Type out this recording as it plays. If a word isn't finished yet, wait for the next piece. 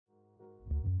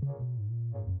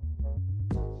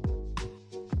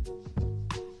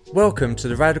Welcome to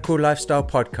the Radical Lifestyle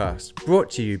Podcast, brought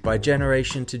to you by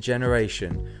Generation to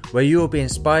Generation, where you will be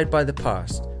inspired by the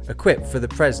past, equipped for the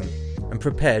present, and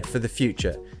prepared for the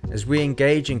future as we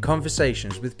engage in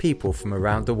conversations with people from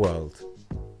around the world.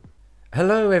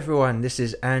 Hello everyone, this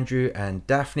is Andrew and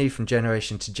Daphne from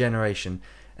Generation to Generation,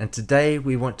 and today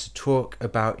we want to talk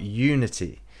about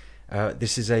unity.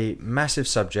 This is a massive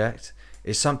subject.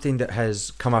 It's something that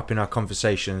has come up in our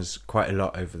conversations quite a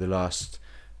lot over the last,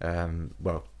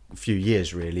 few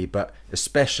years really, but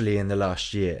especially in the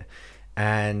last year.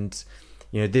 And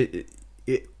you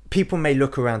know, people may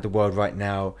look around the world right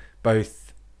now,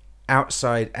 both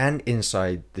outside and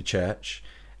inside the church,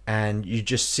 and you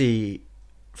just see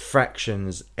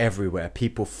fractions everywhere,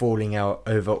 people falling out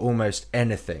over almost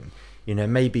anything. You know,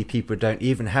 maybe people don't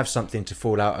even have something to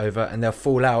fall out over, and they'll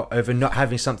fall out over not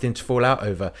having something to fall out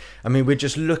over. I mean, we're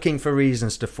just looking for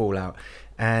reasons to fall out.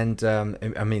 And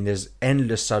I mean, there's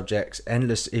endless subjects,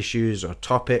 endless issues or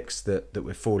topics that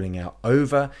we're falling out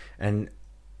over, and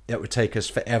it would take us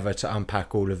forever to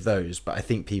unpack all of those. But I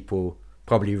think people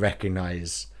probably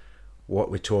recognize what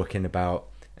we're talking about,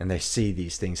 and they see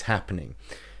these things happening.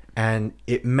 And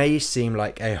it may seem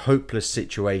like a hopeless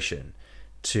situation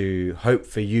to hope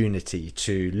for unity,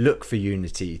 to look for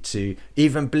unity, to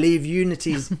even believe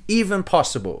unity is even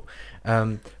possible.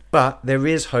 But there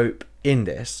is hope in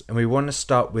this, and we want to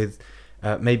start with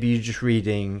maybe you just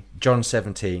reading John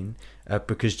 17,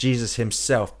 because Jesus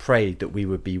himself prayed that we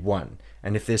would be one.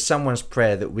 And if there's someone's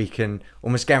prayer that we can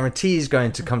almost guarantee is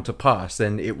going to come to pass,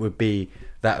 then it would be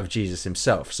that of Jesus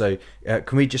himself. So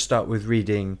can we just start with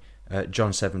reading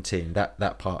John 17,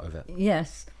 that part of it?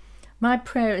 Yes. My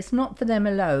prayer is not for them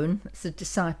alone, as the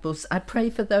disciples. I pray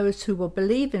for those who will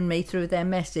believe in me through their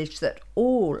message, that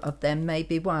all of them may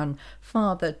be one.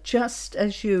 Father, just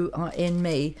as you are in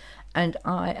me and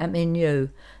I am in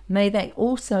you, may they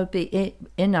also be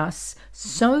in us,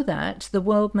 so that the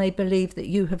world may believe that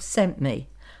you have sent me.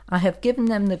 I have given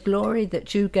them the glory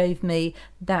that you gave me,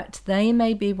 that they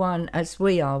may be one as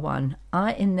we are one.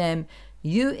 I in them,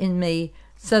 you in me,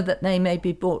 so that they may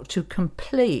be brought to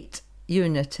complete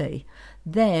unity.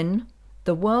 Then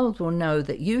the world will know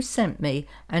that you sent me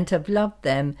and have loved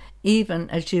them even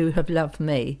as you have loved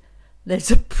me. There's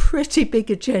a pretty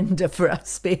big agenda for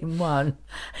us being one.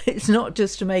 It's not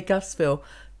just to make us feel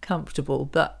comfortable,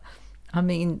 but I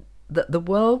mean that the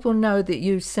world will know that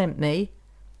you sent me,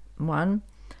 one,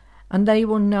 and they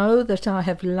will know that I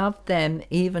have loved them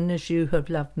even as you have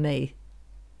loved me.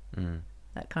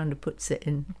 That kind of puts it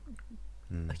in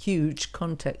a huge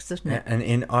context, doesn't it? And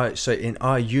in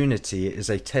our unity, it is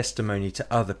a testimony to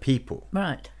other people.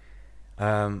 Right.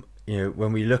 You know,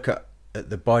 when we look at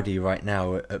the body right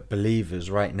now, at believers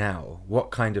right now,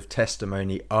 what kind of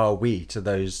testimony are we to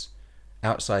those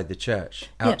outside the church,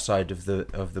 outside of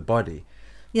the body?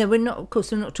 Yeah, we're not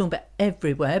talking about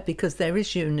everywhere, because there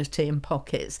is unity in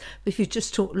pockets. But if you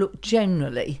just look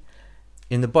generally,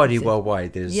 in the body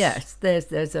worldwide, there's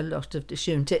a lot of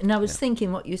disunity. And I was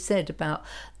thinking what you said about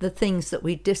the things that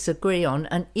we disagree on,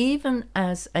 and even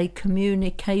as a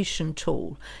communication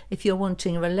tool, if you're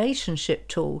wanting a relationship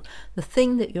tool, the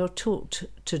thing that you're taught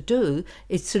to do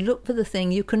is to look for the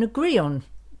thing you can agree on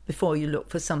before you look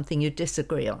for something you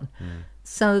disagree on.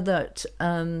 So that,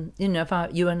 you know,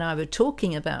 if you and I were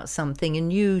talking about something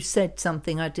and you said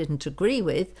something I didn't agree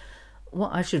with,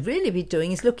 what I should really be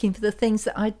doing is looking for the things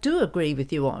that I do agree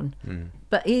with you on.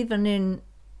 But even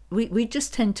we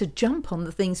just tend to jump on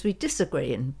the things we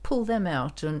disagree and pull them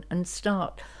out and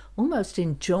start almost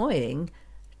enjoying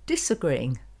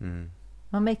disagreeing. Am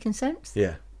I making sense?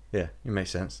 Yeah, it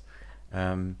makes sense.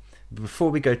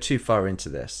 Before we go too far into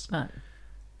this,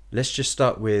 let's just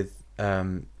start with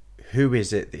who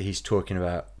is it that he's talking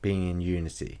about being in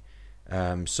unity?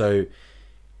 So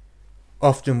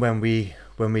often when we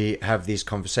have these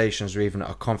conversations, or even at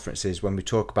our conferences, when we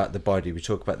talk about the body, we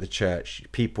talk about the church,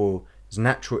 people's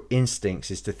natural instincts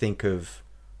is to think of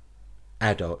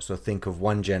adults or think of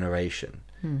one generation.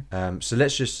 So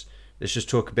let's just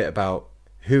talk a bit about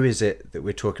who is it that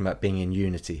we're talking about being in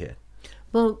unity here.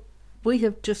 Well, we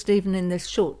have just, even in this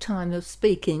short time of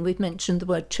speaking, we've mentioned the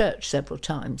word church several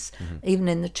times, even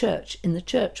in the church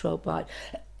worldwide.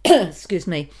 Excuse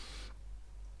me.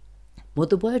 Well,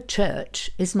 the word church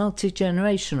is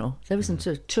multi-generational. There isn't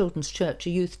a children's church, a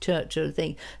youth church or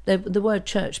anything. The word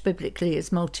church biblically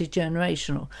is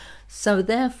multi-generational. So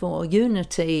therefore,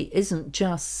 unity isn't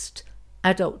just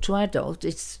adult to adult,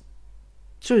 it's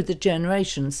through the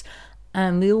generations.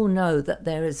 And we all know that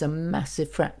there is a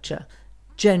massive fracture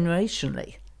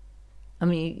generationally. I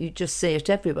mean, you just see it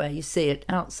everywhere. You see it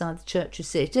outside the church, you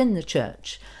see it in the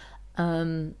church.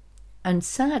 And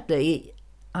sadly,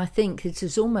 I think it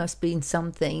has almost been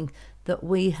something that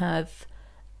we have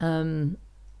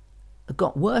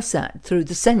got worse at through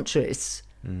the centuries.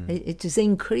 It has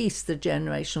increased the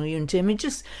generational unity. I mean,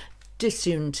 just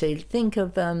disunity. Think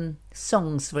of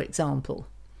songs, for example.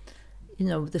 You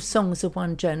know, the songs of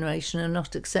one generation are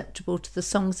not acceptable to the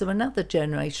songs of another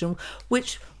generation,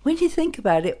 which, when you think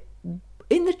about it,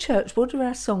 in the church, what are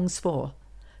our songs for?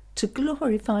 To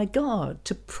glorify God,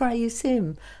 to praise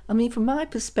him. I mean, from my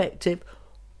perspective,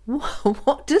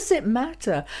 what does it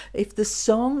matter if the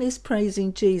song is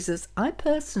praising Jesus? I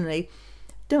personally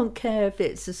don't care if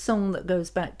it's a song that goes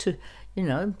back to, you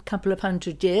know, a couple of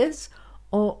 100 years,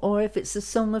 or if it's a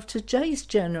song of today's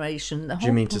generation. Do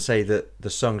you mean to say that the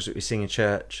songs that we sing in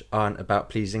church aren't about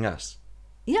pleasing us?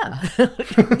 Yeah,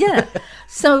 yeah.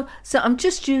 So I'm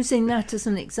just using that as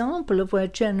an example of where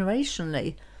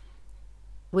generationally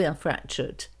we are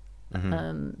fractured.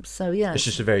 So yeah, it's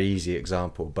just a very easy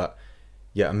example, but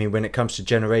yeah, I mean, when it comes to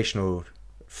generational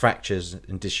fractures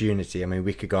and disunity, I mean,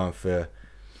 we could go on for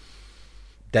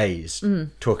days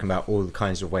talking about all the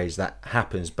kinds of ways that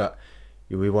happens, but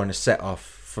we want to set off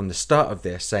from the start of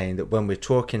this saying that when we're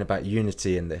talking about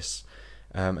unity in this,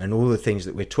 and all the things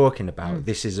that we're talking about,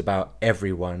 this is about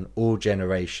everyone, all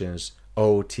generations,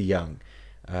 old to young.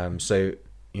 So,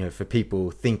 you know, for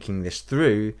people thinking this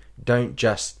through, don't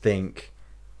just think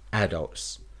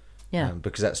adults,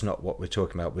 because that's not what we're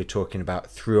talking about. We're talking about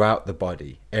throughout the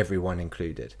body, everyone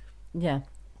included.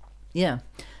 Yeah.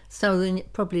 So we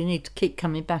probably need to keep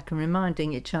coming back and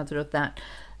reminding each other of that.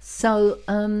 So,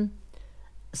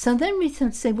 so then we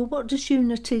can say, well, what does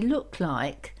unity look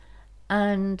like?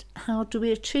 And how do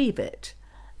we achieve it?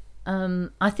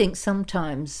 I think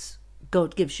sometimes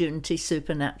God gives unity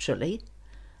supernaturally.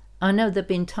 I know there have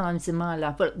been times in my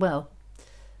life, well,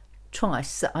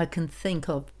 twice that I can think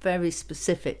of very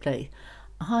specifically.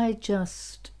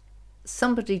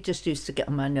 Somebody just used to get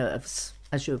on my nerves,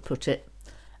 as you would put it,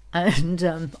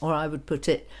 and or I would put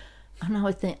it, and I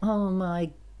would think, oh my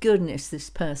goodness, this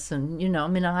person, you know, I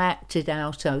mean, I acted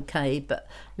out okay, but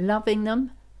loving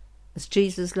them as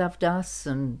Jesus loved us,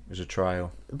 and it was a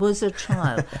trial.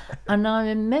 And I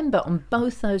remember on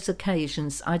both those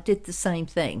occasions I did the same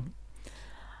thing.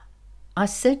 I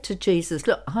said to Jesus,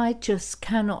 look, I just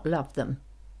cannot love them.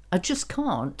 I just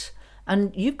can't,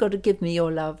 and you've got to give me your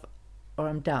love or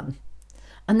I'm done.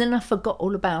 And then I forgot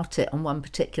all about it on one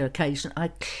particular occasion. I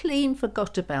clean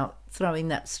forgot about throwing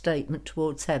that statement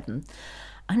towards heaven.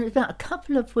 And about a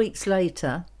couple of weeks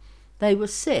later, they were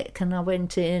sick, and I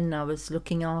went in, I was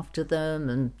looking after them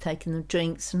and taking them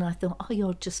drinks, and I thought, oh,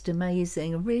 you're just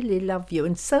amazing, I really love you.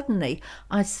 And suddenly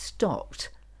I stopped.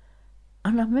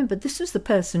 And I remember this was the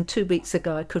person 2 weeks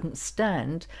ago I couldn't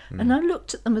stand. And I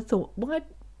looked at them and thought,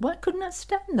 why couldn't I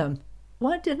stand them?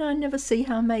 Why did I never see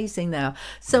how amazing they are?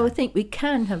 So I think we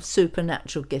can have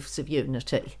supernatural gifts of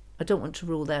unity. I don't want to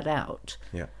rule that out.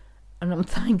 Yeah. And I'm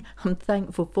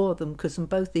thankful for them, because on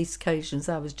both these occasions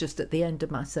I was just at the end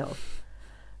of myself.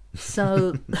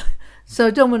 So I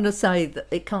don't want to say that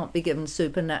it can't be given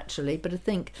supernaturally, but I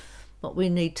think what we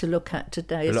need to look at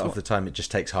today is... A lot of the time it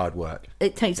just takes hard work.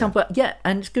 It takes hard work, yeah,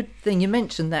 and it's a good thing you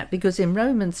mentioned that, because in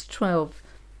Romans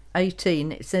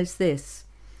 12:18 it says this,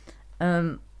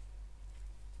 if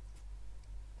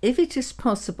it is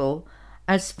possible,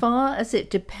 as far as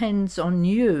it depends on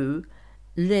you,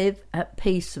 live at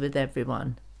peace with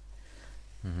everyone.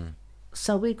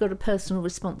 So we've got a personal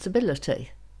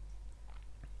responsibility.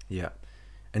 Yeah.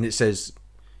 And it says,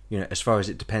 you know, as far as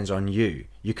it depends on you,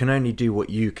 you can only do what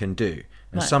you can do.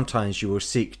 And sometimes you will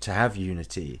seek to have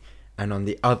unity, and on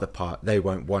the other part they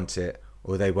won't want it,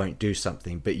 or they won't do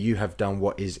something, but you have done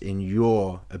what is in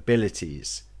your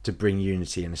abilities to bring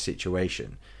unity in a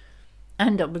situation.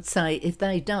 And I would say, if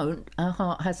they don't, our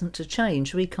heart hasn't to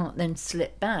change. We can't then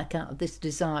slip back out of this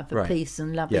desire for peace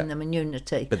and loving them and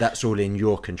unity. But that's all in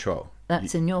your control.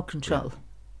 That's in your control.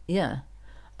 Yeah.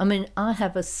 I mean, I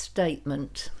have a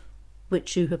statement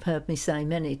which you have heard me say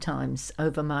many times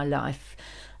over my life,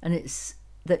 and it's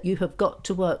that you have got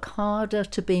to work harder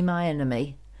to be my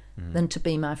enemy than to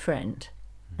be my friend.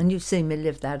 And you've seen me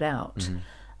live that out.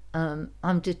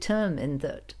 I'm determined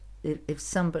that if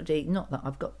somebody, not that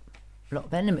I've got a lot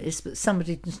of enemies, but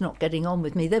somebody who's not getting on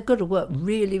with me, they've got to work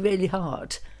really, really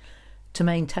hard to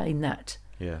maintain that.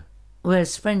 Yeah.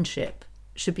 Whereas friendship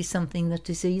should be something that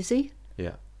is easy.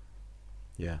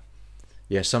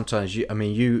 Yeah, sometimes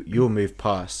you'll move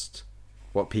past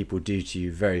what people do to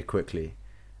you very quickly.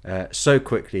 So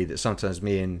quickly that sometimes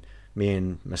me and me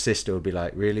and my sister would be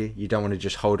like, really? You don't want to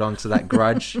just hold on to that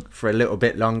grudge for a little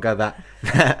bit longer,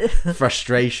 that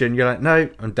frustration? You're like, no,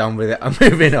 I'm done with it. I'm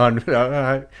moving on. Like, all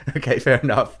right, okay, fair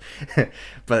enough. But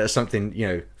that's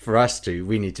something, for us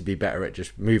we need to be better at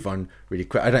just move on really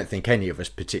quick. I don't think any of us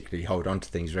particularly hold on to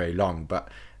things very long, but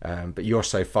you're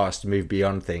so fast to move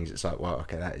beyond things. It's like, well,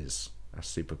 okay, that's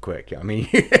super quick. I mean,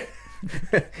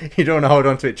 you don't want to hold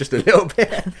on to it just a little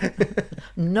bit.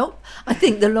 Nope. I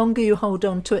think the longer you hold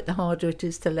on to it, the harder it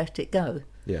is to let it go.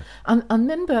 Yeah. I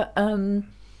remember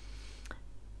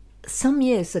some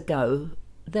years ago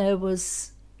there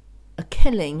was a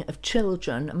killing of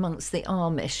children amongst the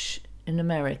Amish in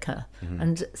America,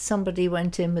 and somebody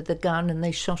went in with a gun and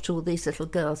they shot all these little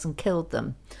girls and killed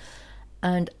them.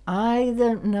 And I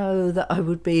don't know that I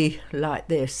would be like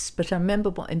this, but I remember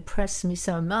what impressed me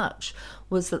so much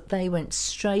was that they went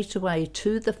straight away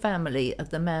to the family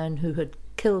of the man who had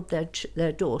killed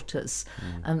their daughters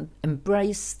and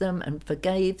embraced them and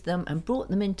forgave them and brought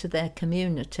them into their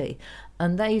community.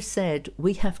 And they said,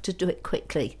 we have to do it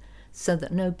quickly so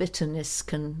that no bitterness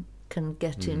can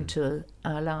get into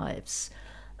our lives.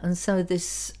 And so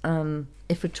this,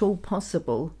 if at all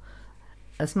possible,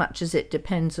 as much as it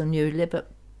depends on you, live at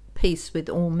peace with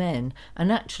all men.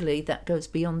 And actually that goes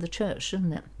beyond the church,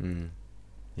 doesn't it?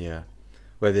 Yeah.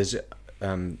 Well, there's,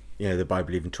 the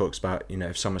Bible even talks about,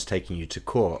 if someone's taking you to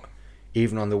court,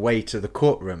 even on the way to the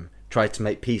courtroom, try to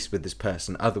make peace with this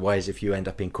person. Otherwise, if you end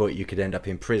up in court, you could end up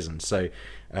in prison. So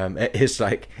it's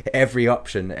like every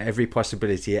option, every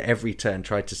possibility, at every turn,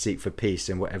 try to seek for peace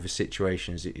in whatever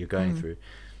situations that you're going through.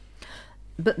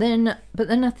 But then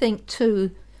I think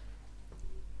too,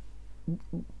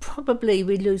 probably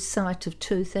we lose sight of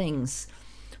two things.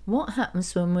 What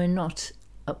happens when we're not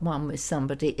at one with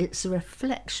somebody? It's a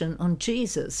reflection on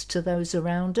Jesus to those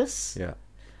around us. Yeah.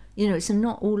 It's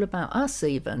not all about us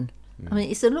even. I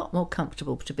mean, it's a lot more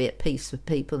comfortable to be at peace with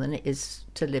people than it is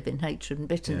to live in hatred and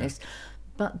bitterness. Yeah.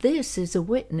 But this is a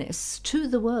witness to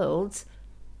the world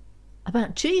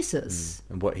about Jesus.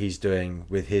 And what he's doing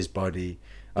with his body.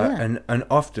 And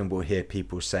often we'll hear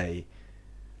people say,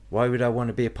 why would I want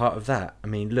to be a part of that? I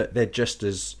mean, look, they're just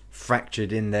as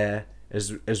fractured in there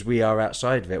as we are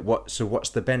outside of it. So what's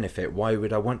the benefit? Why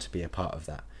would I want to be a part of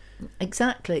that?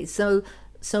 Exactly. So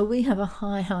we have a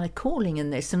high calling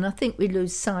in this, and I think we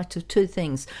lose sight of two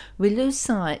things. We lose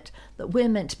sight that we're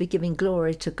meant to be giving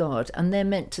glory to God, and they're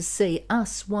meant to see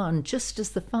us one, just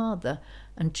as the Father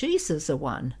and Jesus are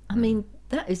one. I mean,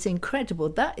 that is incredible.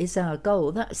 That is our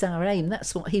goal. That's our aim.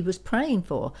 That's what he was praying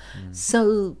for.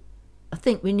 So I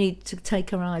think we need to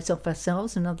take our eyes off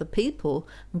ourselves and other people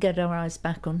and get our eyes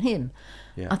back on him.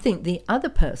 Yeah. I think the other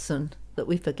person that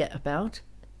we forget about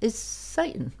is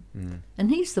Satan. And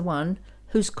he's the one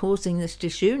who's causing this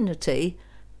disunity,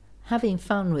 having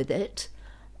fun with it.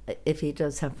 If he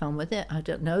does have fun with it, I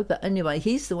don't know. But anyway,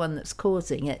 he's the one that's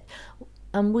causing it.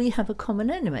 And we have a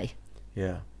common enemy.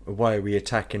 Yeah. Why are we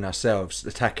attacking ourselves,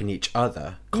 attacking each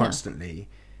other constantly,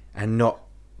 and not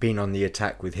being on the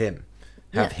attack with him?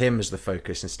 Have him as the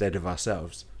focus instead of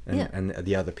ourselves and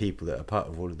the other people that are part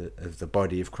of all of the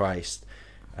body of Christ.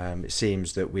 It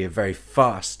seems that we are very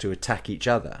fast to attack each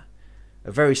other,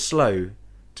 are very slow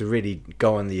to really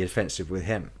go on the offensive with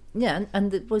him. Yeah,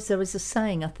 and there was a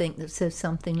saying, I think, that says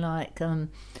something like,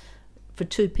 for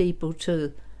two people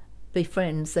to be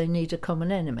friends, they need a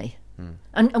common enemy.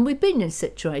 And we've been in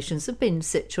situations,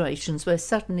 where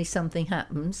suddenly something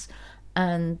happens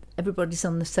and everybody's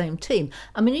on the same team.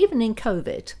 I mean, even in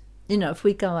COVID, if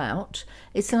we go out,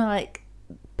 it's like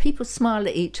people smile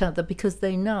at each other because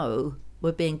they know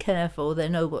we're being careful, they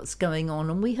know what's going on,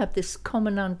 and we have this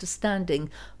common understanding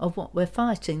of what we're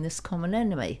fighting, this common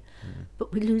enemy.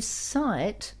 But we lose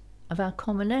sight of our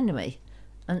common enemy,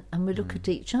 and we look at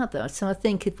each other. So I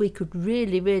think if we could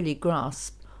really, really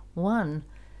grasp, one,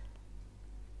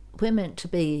 we're meant to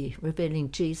be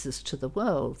revealing Jesus to the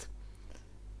world,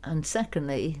 and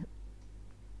secondly,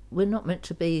 we're not meant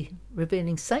to be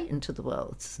revealing Satan to the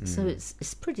world. So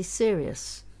it's pretty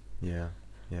serious. Yeah.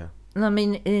 I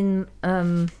mean, in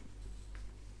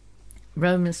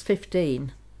Romans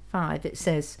 15:5, it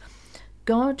says,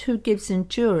 God who gives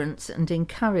endurance and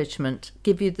encouragement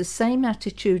give you the same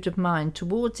attitude of mind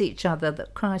towards each other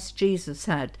that Christ Jesus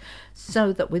had,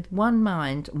 so that with one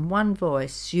mind and one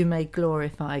voice you may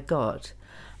glorify God.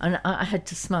 And I had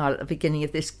to smile at the beginning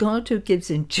of this. God who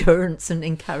gives endurance and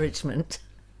encouragement.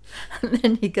 And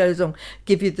then he goes on,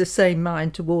 give you the same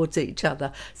mind towards each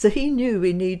other. So he knew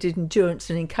we needed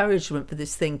endurance and encouragement for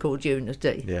this thing called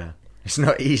unity. Yeah. It's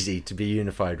not easy to be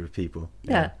unified with people.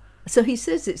 Yeah. So he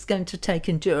says it's going to take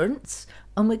endurance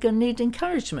and we're going to need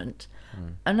encouragement.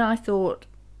 And I thought,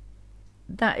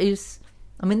 that is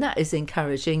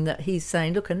encouraging, that he's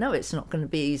saying, look, I know it's not going to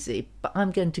be easy, but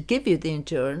I'm going to give you the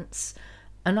endurance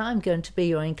and I'm going to be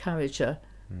your encourager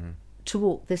to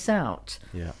walk this out.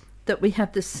 Yeah. That we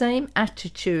have the same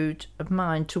attitude of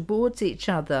mind towards each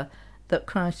other that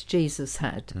Christ Jesus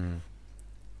had.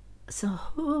 So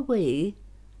who are we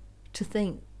to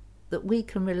think that we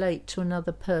can relate to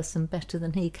another person better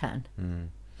than he can?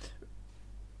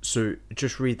 So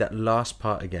just read that last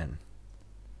part again.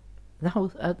 The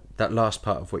whole That last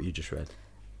part of what you just read.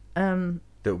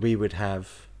 That we would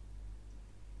have...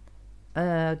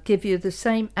 give you the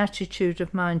same attitude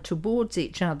of mind towards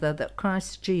each other that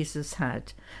Christ Jesus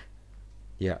had.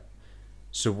 Yeah.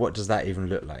 So what does that even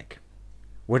look like?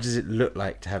 What does it look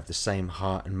like to have the same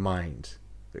heart and mind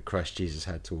that Christ Jesus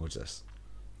had towards us?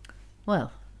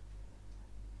 Well,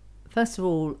 first of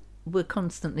all, we're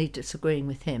constantly disagreeing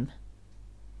with him.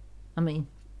 I mean,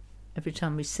 every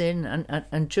time we sin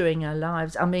and during our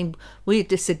lives, I mean, we're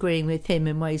disagreeing with him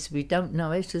in ways we don't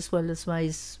know it as well as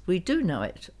ways we do know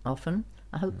it often,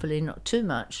 hopefully not too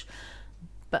much.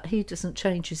 But he doesn't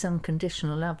change his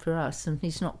unconditional love for us, and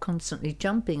he's not constantly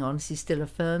jumping on us. He still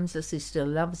affirms us, he still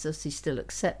loves us, he still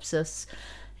accepts us,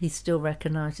 he still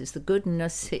recognises the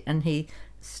goodness, and he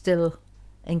still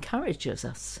encourages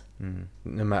us.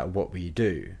 No matter what we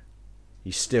do,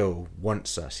 he still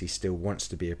wants us, he still wants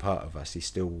to be a part of us, he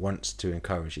still wants to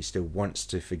encourage, he still wants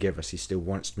to forgive us, he still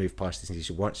wants to move past these things,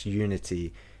 he wants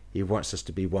unity, he wants us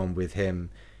to be one with him,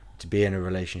 to be in a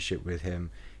relationship with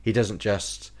him. He doesn't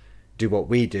just do what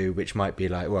we do, which might be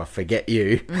like, well, forget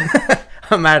you,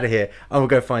 I'm out of here, I will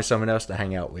go find someone else to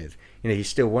hang out with. You know, he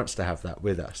still wants to have that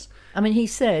with us. I mean, he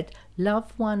said,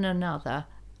 love one another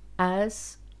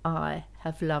as I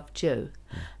have loved you.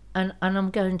 And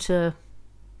I'm going to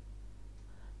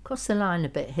cross the line a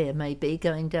bit here, maybe,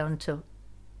 going down to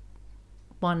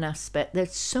one aspect.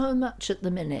 There's so much at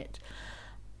the minute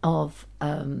of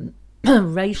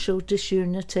racial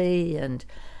disunity, and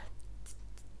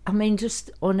I mean,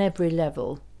 just on every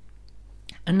level.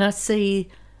 And I see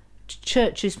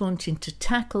churches wanting to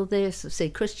tackle this, I see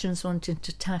Christians wanting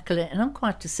to tackle it, and I'm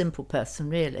quite a simple person,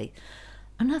 really.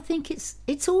 And I think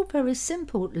it's all very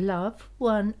simple. Love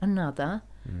one another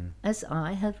as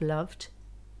I have loved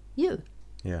you.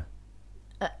 Yeah.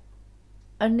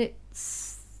 And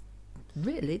it's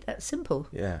really that simple.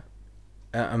 Yeah.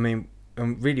 I mean,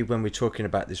 really, when we're talking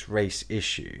about this race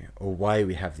issue, or why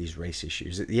we have these race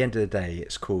issues, at the end of the day,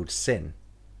 it's called sin.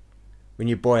 When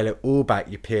you boil it all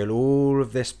back, you peel all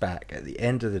of this back, at the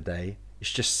end of the day,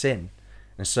 it's just sin.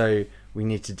 And so we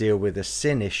need to deal with a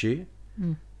sin issue,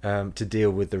 to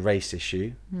deal with the race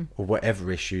issue, or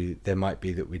whatever issue there might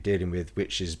be that we're dealing with,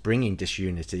 which is bringing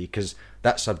disunity, because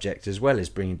that subject as well is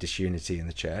bringing disunity in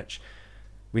the church.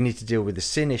 We need to deal with the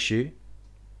sin issue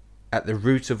at the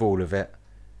root of all of it,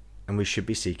 and we should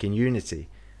be seeking unity.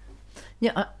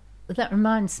 Yeah, that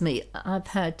reminds me, I've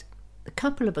had a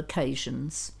couple of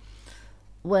occasions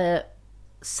where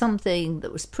something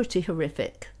that was pretty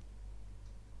horrific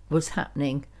was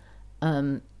happening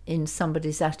in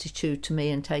somebody's attitude to me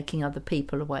and taking other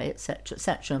people away, etc.,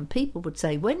 etc. And people would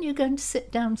say, when are you going to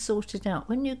sit down, sort it out?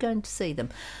 When are you going to see them?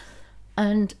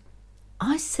 And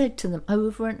I said to them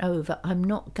over and over, I'm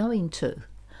not going to.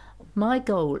 My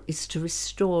goal is to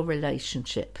restore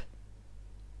relationship.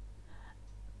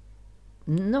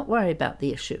 Not worry about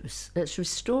the issues. Let's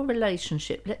restore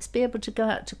relationship. Let's be able to go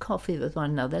out to coffee with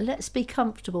one another. Let's be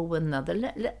comfortable with one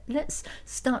another. Let's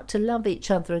start to love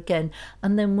each other again.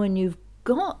 And then when you've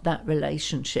got that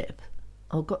relationship,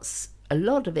 or got a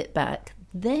lot of it back,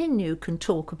 then you can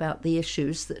talk about the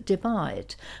issues that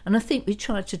divide. And I think we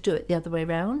try to do it the other way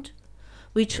around.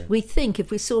 We think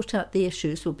if we sort out the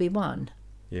issues, we'll be one.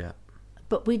 Yeah.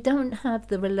 But we don't have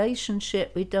the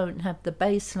relationship, we don't have the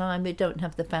baseline, we don't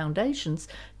have the foundations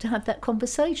to have that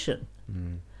conversation.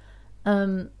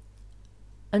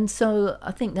 And so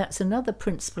I think that's another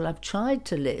principle I've tried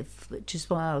to live, which is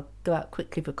why I'll go out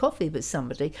quickly for coffee with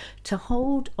somebody, to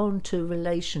hold on to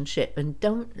relationship and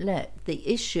don't let the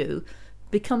issue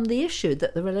become the issue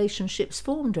that the relationship's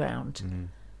formed around.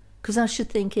 Because I should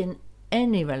think in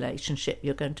any relationship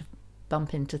you're going to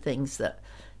bump into things that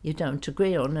you don't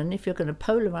agree on, and if you're going to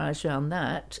polarise around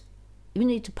that, you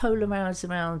need to polarise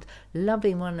around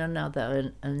loving one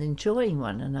another and enjoying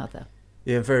one another.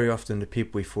 Yeah, and very often the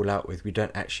people we fall out with, we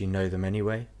don't actually know them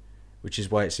anyway, which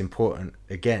is why it's important,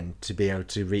 again, to be able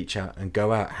to reach out and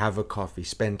go out, have a coffee,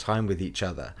 spend time with each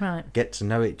other, right. Get to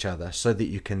know each other, so that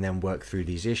you can then work through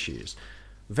these issues.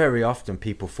 Very often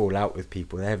people fall out with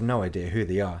people, they have no idea who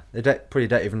they are. They probably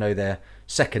don't even know their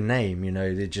second name, you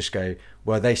know, they just go,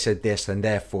 well, they said this and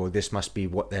therefore this must be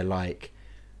what they're like.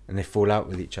 and they fall out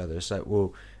with each other. It's like,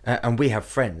 well, and we have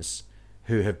friends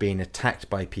who have been attacked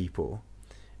by people,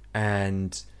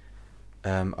 and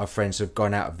our friends have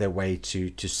gone out of their way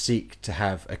to seek to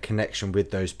have a connection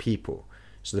with those people.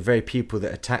 So the very people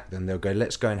that attack them, they'll go,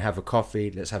 let's go and have a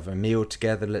coffee, let's have a meal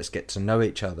together, let's get to know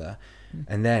each other,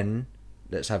 and then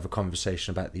let's have a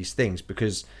conversation about these things.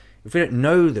 Because if we don't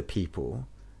know the people,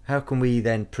 how can we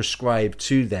then prescribe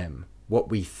to them what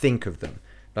we think of them?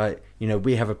 Like,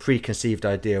 we have a preconceived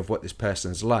idea of what this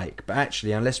person's like, but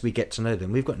actually, unless we get to know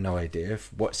them, we've got no idea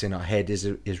if what's in our head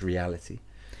is reality.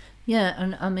 Yeah,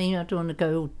 and I mean, I don't want to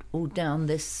go all down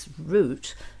this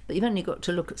route, but you've only got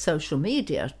to look at social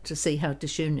media to see how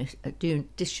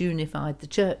disunified the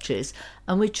church is.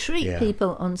 And we treat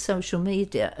people on social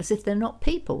media as if they're not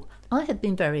people. I have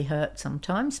been very hurt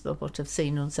sometimes by what I've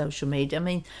seen on social media. I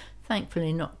mean,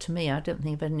 thankfully not to me. I don't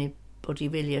think anybody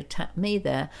really attacked me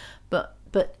there. But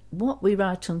what we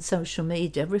write on social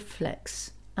media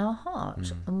reflects our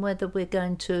heart and whether we're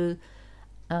going to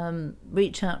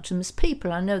reach out to them as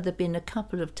people. I know there have been a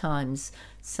couple of times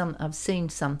I've seen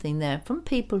something there from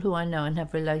people who I know and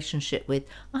have a relationship with.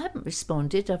 I haven't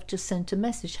responded. I've just sent a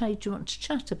message, hey, do you want to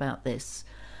chat about this?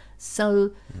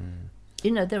 So,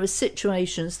 there are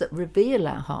situations that reveal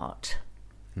our heart.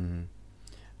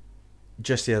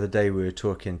 Just the other day we were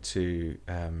talking to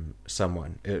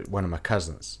someone, one of my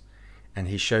cousins, and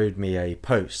he showed me a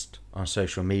post on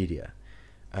social media,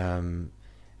 and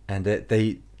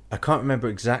I can't remember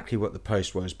exactly what the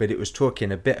post was, but it was talking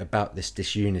a bit about this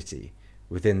disunity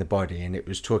within the body, and it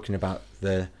was talking about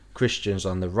the Christians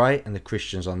on the right and the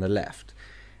Christians on the left.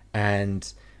 And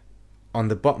on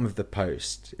the bottom of the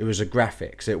post, it was a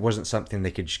graphic, so it wasn't something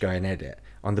they could just go and edit.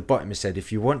 On the bottom it said,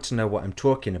 if you want to know what I'm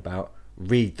talking about,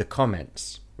 read the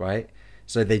comments, right?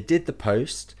 So they did the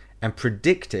post and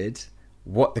predicted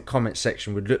what the comment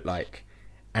section would look like.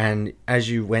 And as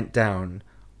you went down,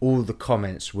 all the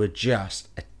comments were just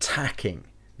attacking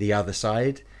the other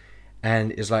side,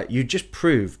 and it's like, you just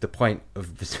proved the point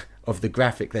of the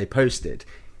graphic they posted.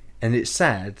 And it's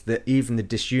sad that even the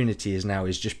disunity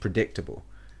is just predictable.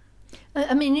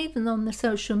 I mean, even on the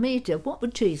social media, what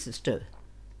would Jesus do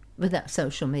with that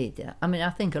social media? I mean,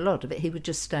 I think a lot of it he would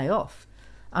just stay off,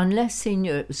 unless he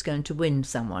knew it was going to win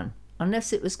someone,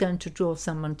 unless it was going to draw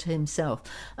someone to himself.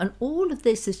 And all of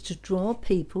this is to draw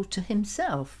people to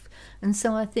himself. And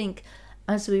so I think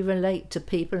as we relate to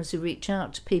people, as we reach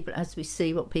out to people, as we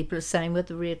see what people are saying,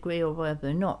 whether we agree or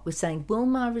whether not, we're saying, will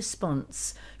my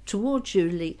response towards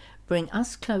you bring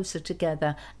us closer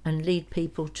together and lead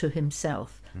people to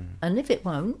himself? And if it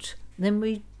won't, then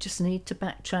we just need to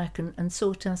backtrack and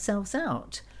sort ourselves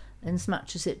out, as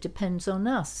much as it depends on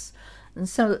us. And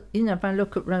so, if I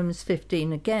look at Romans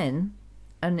 15 again,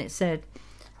 and it said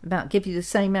about give you the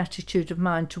same attitude of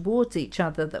mind towards each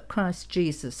other that Christ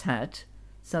Jesus had.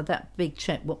 So that big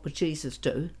check, what would Jesus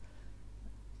do?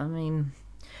 I mean,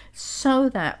 so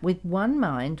that with one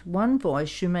mind, one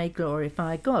voice, you may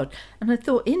glorify God. And I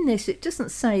thought in this, it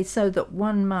doesn't say so that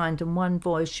one mind and one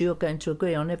voice, you're going to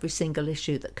agree on every single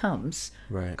issue that comes.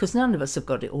 Right. Because none of us have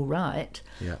got it all right.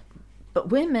 Yeah. But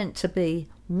we're meant to be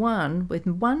one with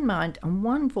one mind and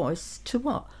one voice to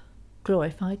what?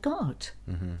 Glorify God.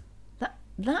 Mm-hmm.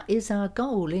 That is our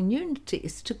goal in unity,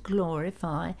 is to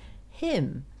glorify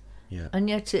him. Yeah. And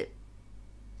yet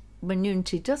when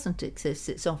unity doesn't exist,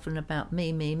 it's often about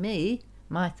me,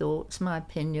 my thoughts, my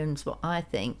opinions, what I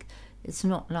think. It's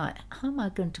not like, how am I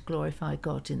going to glorify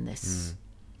God in this?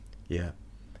 Yeah.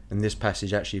 And this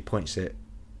passage actually points it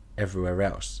everywhere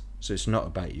else. So it's not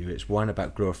about you. It's one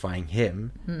about glorifying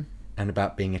him and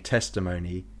about being a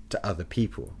testimony to other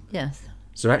people. Yes.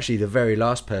 So actually the very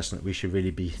last person that we should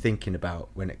really be thinking about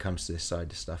when it comes to this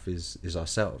side of stuff is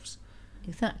ourselves.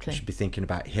 Exactly. We should be thinking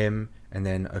about him, and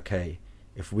then, okay,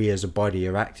 if we as a body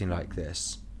are acting like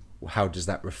this, how does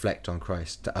that reflect on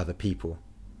Christ to other people?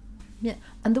 Yeah,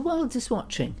 and the world is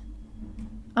watching.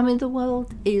 I mean, the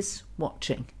world is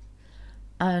watching.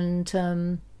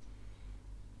 And,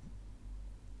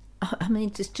 I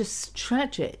mean, it's just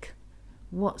tragic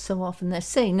what so often they're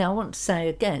seeing. Now, I want to say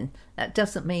again, that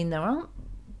doesn't mean there aren't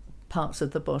parts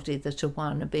of the body that are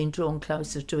one and being drawn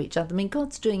closer to each other. I mean,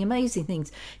 God's doing amazing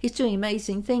things. He's doing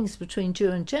amazing things between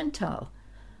Jew and Gentile,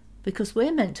 because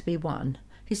we're meant to be one.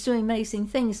 He's doing amazing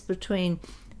things between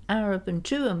Arab and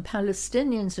Jew and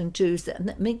Palestinians and Jews.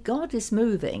 I mean, God is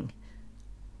moving,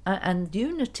 and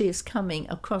unity is coming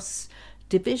across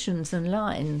divisions and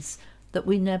lines that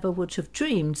we never would have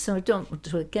dreamed. So I don't want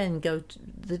to again go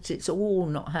that it's all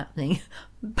not happening,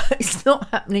 but it's not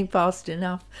happening fast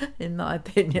enough, in my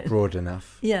opinion. Broad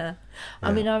enough. Yeah.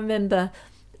 I mean, I remember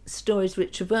stories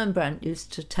Richard Wurmbrand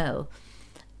used to tell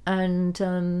And,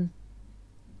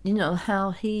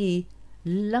 how he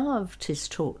loved his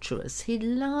torturers. He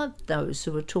loved those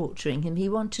who were torturing him. He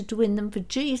wanted to win them for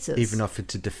Jesus. Even offered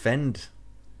to defend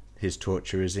his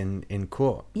torturers in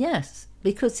court. Yes,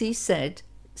 because he said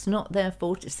it's not their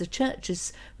fault, it's the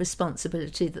church's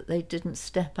responsibility that they didn't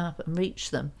step up and reach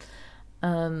them.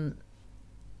 And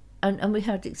we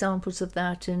had examples of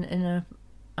that in a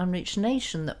unreached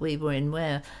nation that we were in,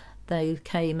 where they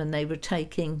came and they were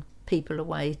taking people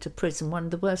away to prison, one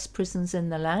of the worst prisons in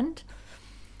the land.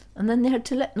 And then they had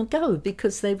to let them go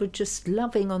because they were just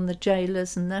loving on the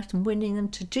jailers and that and winning them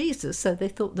to Jesus. So they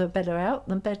thought they were better out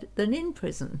than in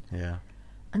prison. Yeah.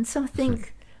 And so I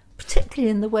think, particularly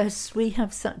in the West, we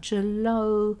have such a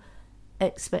low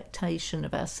expectation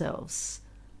of ourselves.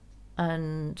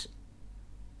 And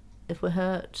if we're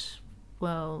hurt,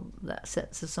 well, that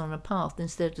sets us on a path.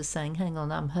 Instead of saying, hang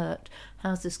on, I'm hurt,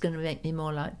 how's this going to make me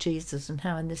more like Jesus? And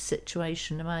how in this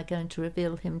situation am I going to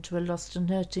reveal him to a lost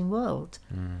and hurting world?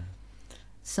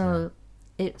 So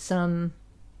it's a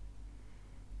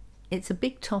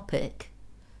big topic.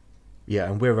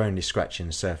 Yeah, and we're only scratching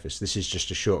the surface. This is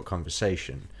just a short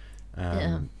conversation.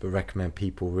 But recommend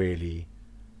people really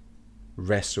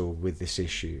wrestle with this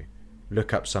issue.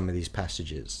 Look up some of these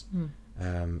passages.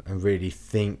 And really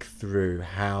think through,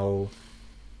 how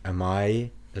am I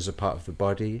as a part of the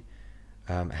body?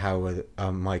 How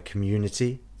are my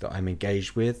community that I'm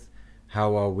engaged with?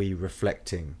 How are we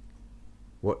reflecting?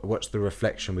 What's the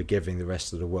reflection we're giving the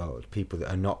rest of the world? People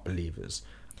that are not believers.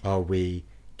 Are we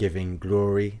giving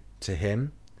glory to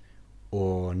him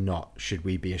or not? Should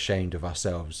we be ashamed of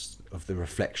ourselves, of the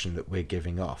reflection that we're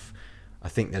giving off? I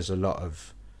think there's a lot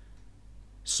of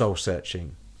soul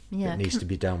searching that needs to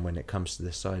be done when it comes to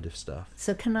this side of stuff.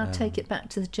 So can I take it back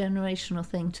to the generational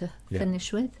thing to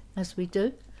finish with, as we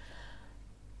do?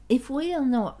 If we are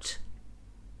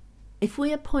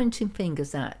pointing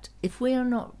fingers at, if we are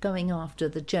not going after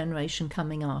the generation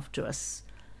coming after us,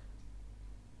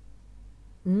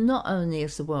 not only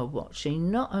is the world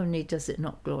watching, not only does it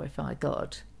not glorify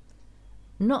God,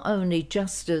 not only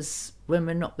just as when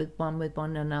we're not with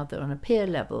one another on a peer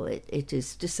level, it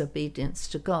is disobedience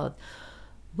to God.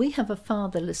 We have a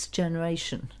fatherless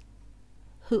generation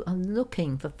who are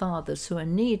looking for fathers, who are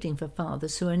needing for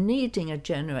fathers, who are needing a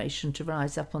generation to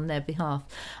rise up on their behalf.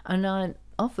 And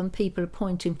often people are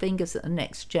pointing fingers at the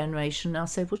next generation, and I'll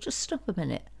say, well, just stop a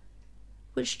minute.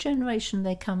 Which generation are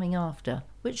they coming after?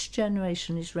 Which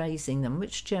generation is raising them?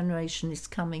 Which generation is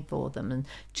coming for them and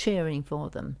cheering for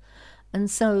them?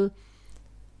 And so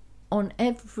on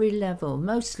every level,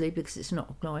 mostly because it's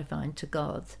not glorifying to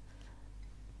God,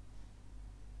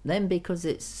 then because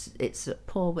it's a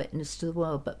poor witness to the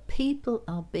world, but people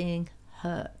are being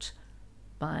hurt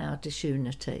by our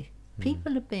disunity.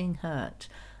 People are being hurt,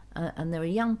 and there are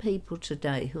young people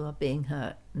today who are being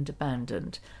hurt and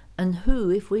abandoned, and who,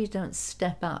 if we don't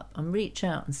step up and reach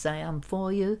out and say, I'm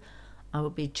for you, I will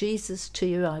be Jesus to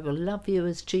you, I will love you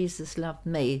as Jesus loved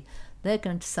me, they're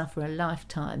going to suffer a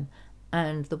lifetime,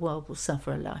 and the world will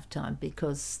suffer a lifetime,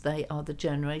 because they are the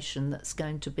generation that's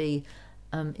going to be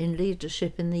in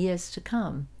leadership in the years to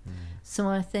come. So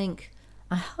I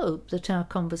hope that our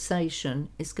conversation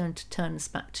is going to turn us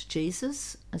back to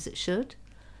Jesus, as it should,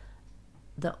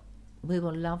 that we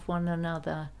will love one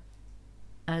another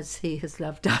as he has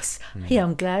loved us.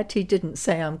 I'm glad he didn't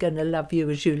say, I'm going to love you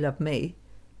as you love me.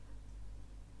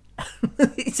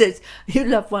 He says, you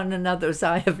love one another as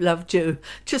I have loved you.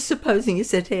 Just supposing he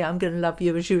said, I'm going to love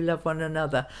you as you love one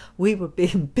another, we would be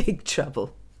in big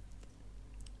trouble.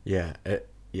 Yeah.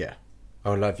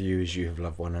 I'll love you as you have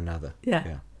loved one another.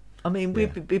 Yeah. I mean,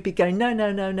 we'd be going,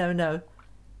 no.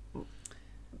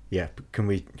 Yeah, can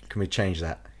we change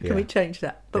that? Can we change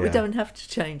that? But we don't have to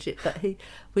change it. But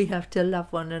we have to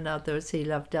love one another as he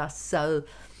loved us. So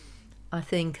I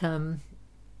think,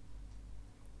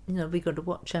 we've got to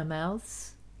watch our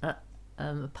mouths. A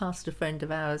pastor friend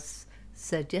of ours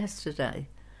said yesterday,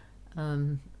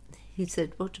 he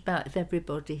said, what about if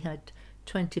everybody had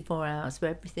 24 hours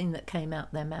where everything that came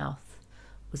out their mouth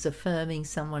was affirming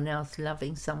someone else,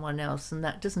 loving someone else, and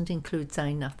that doesn't include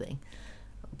saying nothing?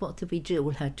 What if we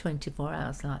all had 24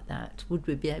 hours like that? Would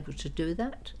we be able to do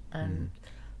that? And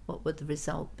what would the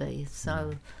result be?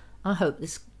 So I hope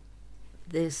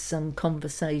there's some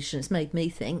conversation. It's made me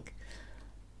think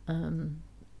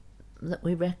that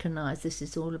we recognise this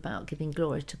is all about giving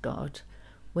glory to God,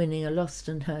 winning a lost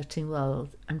and hurting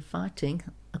world, and fighting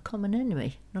a common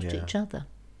enemy, not each other.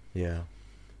 Yeah.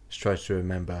 Let's try to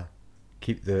remember,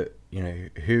 keep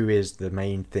who is the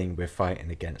main thing we're fighting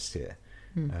against here.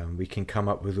 We can come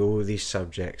up with all these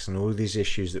subjects and all these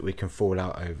issues that we can fall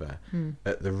out over.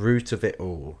 At the root of it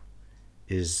all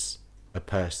is a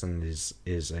person,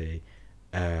 is a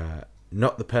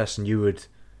not the person you would,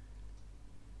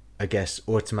 I guess,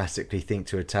 automatically think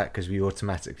to attack, because we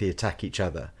automatically attack each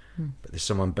other. But there's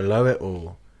someone below it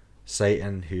all,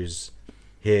 Satan, who's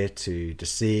here to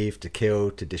deceive, to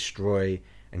kill, to destroy,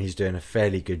 and he's doing a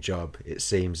fairly good job, it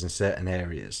seems, in certain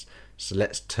areas. So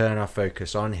let's turn our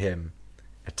focus on him,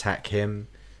 attack him,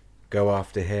 go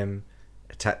after him,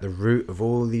 attack the root of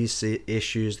all these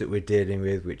issues that we're dealing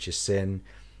with, which is sin.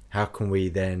 How can we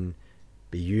then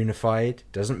be unified?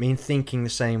 Doesn't mean thinking the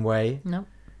same way. No.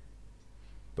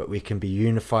 But we can be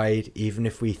unified even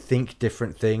if we think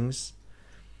different things,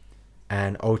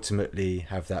 and ultimately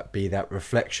have that be that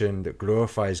reflection that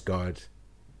glorifies God,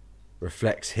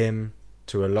 reflects him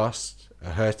to a lost,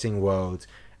 a hurting world,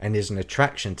 and is an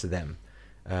attraction to them,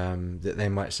 that they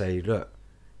might say, look,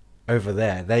 over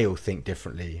there they all think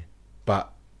differently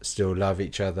but still love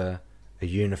each other, are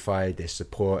unified, they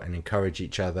support and encourage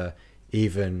each other,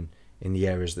 even in the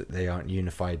areas that they aren't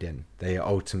unified in. They are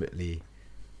ultimately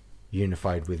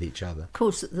unified with each other. Of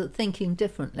course, thinking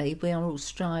differently, we are all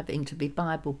striving to be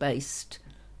Bible-based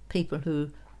people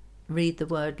who read the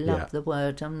Word, love the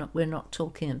Word. We're not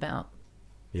talking about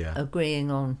agreeing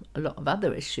on a lot of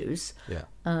other issues.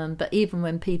 But even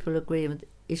when people agree with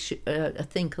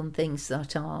think on things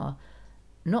that are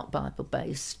not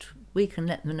Bible-based, we can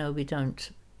let them know we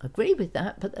don't agree with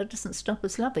that, but that doesn't stop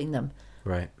us loving them.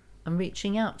 Right. And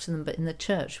reaching out to them. But in the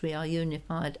church, we are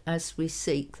unified as we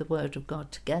seek the Word of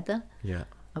God together. Yeah.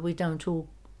 We don't all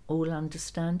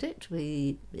understand it.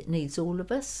 It needs all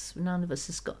of us. None of us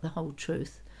has got the whole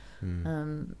truth.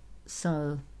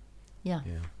 So, yeah.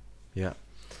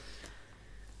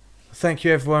 Thank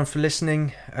you, everyone, for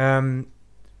listening.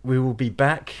 We will be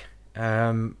back,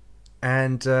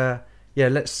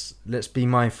 let's be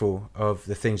mindful of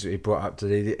the things that we brought up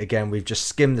today. Again, we've just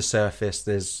skimmed the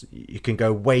surface. You can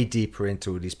go way deeper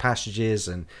into all these passages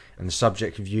and the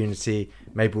subject of unity.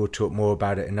 Maybe we'll talk more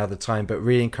about it another time, but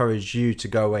really encourage you to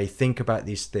go away, think about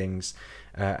these things,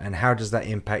 and how does that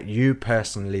impact you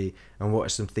personally, and what are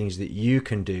some things that you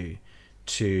can do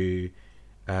to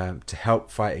help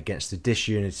fight against the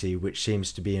disunity which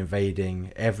seems to be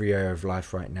invading every area of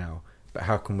life right now. But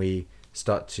how can we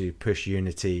start to push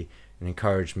unity and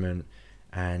encouragement,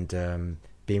 and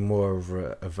be more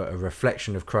of a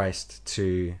reflection of Christ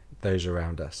to those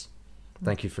around us?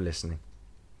 Thank you for listening.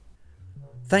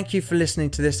 Thank you for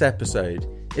listening to this episode.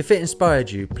 If it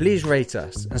inspired you, please rate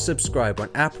us and subscribe on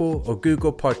Apple or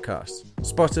Google Podcasts,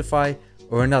 Spotify,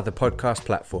 or another podcast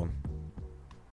platform.